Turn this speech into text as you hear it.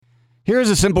Here's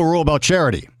a simple rule about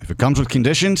charity. If it comes with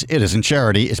conditions, it isn't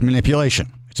charity, it's manipulation.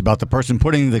 It's about the person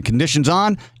putting the conditions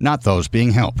on, not those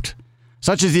being helped.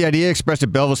 Such is the idea expressed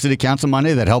at Belleville City Council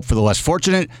Monday that help for the less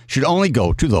fortunate should only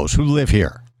go to those who live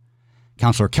here.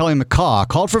 Councillor Kelly McCaw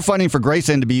called for funding for Grace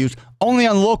Inn to be used only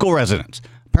on local residents,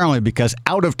 apparently because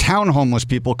out-of-town homeless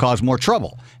people cause more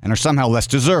trouble and are somehow less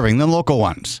deserving than local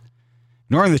ones.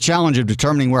 Ignoring the challenge of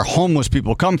determining where homeless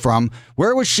people come from,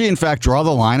 where would she in fact draw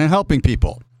the line in helping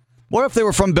people? What if they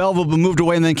were from Belleville but moved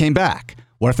away and then came back?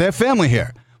 What if they have family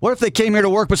here? What if they came here to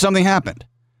work but something happened?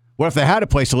 What if they had a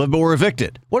place to live but were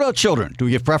evicted? What about children? Do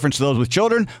we give preference to those with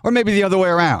children or maybe the other way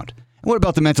around? And what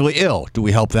about the mentally ill? Do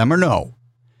we help them or no?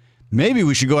 Maybe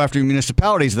we should go after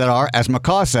municipalities that are, as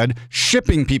McCaw said,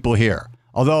 shipping people here.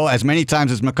 Although, as many times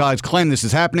as McCaw has claimed this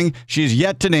is happening, she has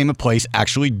yet to name a place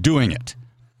actually doing it.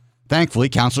 Thankfully,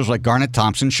 councilors like Garnet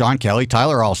Thompson, Sean Kelly,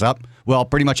 Tyler Alsop, well,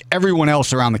 pretty much everyone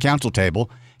else around the council table,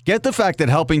 get the fact that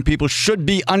helping people should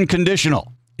be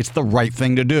unconditional. It's the right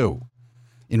thing to do.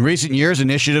 In recent years,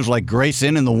 initiatives like Grace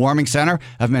Inn and the Warming Center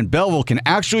have meant Belleville can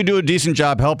actually do a decent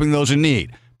job helping those in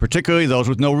need, particularly those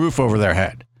with no roof over their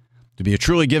head. To be a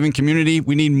truly giving community,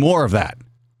 we need more of that,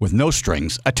 with no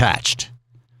strings attached.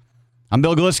 I'm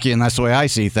Bill Galiski, and that's the way I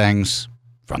see things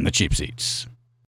from the cheap seats.